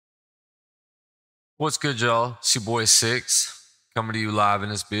What's good, y'all? It's your boy Six coming to you live in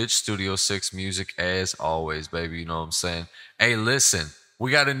this bitch. Studio 6 music as always, baby. You know what I'm saying? Hey, listen, we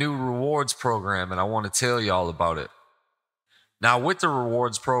got a new rewards program and I want to tell y'all about it. Now, with the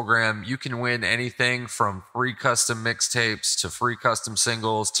rewards program, you can win anything from free custom mixtapes to free custom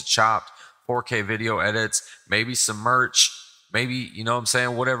singles to chopped 4K video edits, maybe some merch, maybe, you know what I'm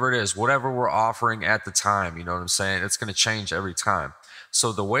saying, whatever it is, whatever we're offering at the time, you know what I'm saying? It's going to change every time.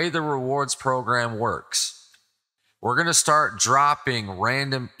 So the way the rewards program works, we're going to start dropping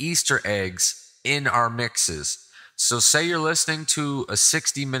random Easter eggs in our mixes. So say you're listening to a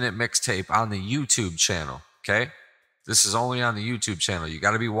 60-minute mixtape on the YouTube channel, okay? This is only on the YouTube channel. You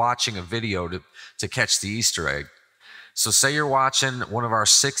got to be watching a video to catch the Easter egg. So say you're watching one of our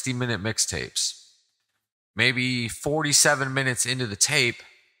 60-minute mixtapes. Maybe 47 minutes into the tape,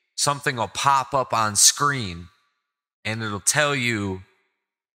 something will pop up on screen and it'll tell you,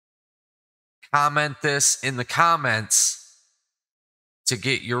 comment this in the comments to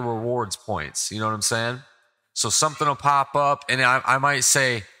get your rewards points. You know what I'm saying? So something will pop up and I might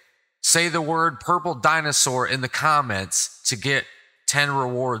say the word purple dinosaur in the comments to get 10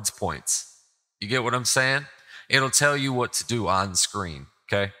 rewards points. You get what I'm saying? It'll tell you what to do on screen,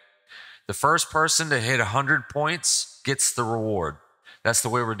 okay? The first person to hit 100 points gets the reward. That's the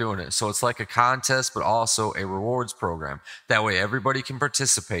way we're doing it. So it's like a contest, but also a rewards program. That way everybody can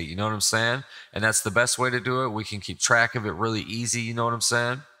participate, you know what I'm saying? And that's the best way to do it. We can keep track of it really easy, you know what I'm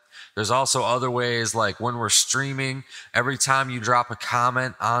saying? There's also other ways, like when we're streaming, every time you drop a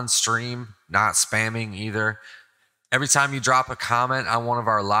comment on stream, not spamming either, every time you drop a comment on one of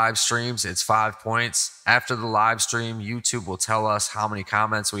our live streams, it's 5 points. After the live stream, YouTube will tell us how many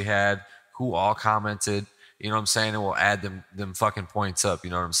comments we had, who all commented. You know what I'm saying? And we'll add them fucking points up. You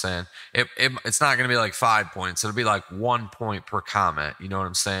know what I'm saying? It's not going to be like 5 points. It'll be like 1 point per comment. You know what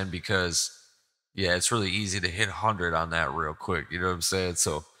I'm saying? Because, yeah, it's really easy to hit 100 on that real quick. You know what I'm saying?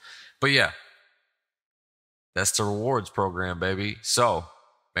 So, but yeah, that's the rewards program, baby. So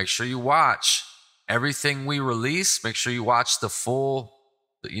make sure you watch everything we release. Make sure you watch the full,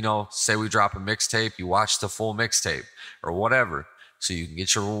 you know, say we drop a mixtape, you watch the full mixtape or whatever. So you can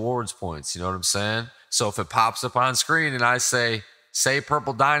get your rewards points. You know what I'm saying? So if it pops up on screen and I say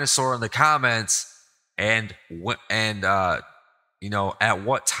purple dinosaur in the comments and you know, at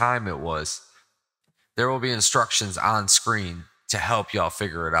what time it was, there will be instructions on screen to help y'all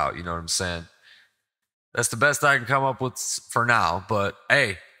figure it out. You know what I'm saying? That's the best I can come up with for now. But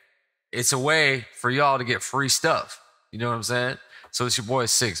hey, it's a way for y'all to get free stuff. You know what I'm saying? So it's your boy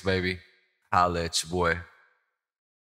Six, baby. Holla at your boy.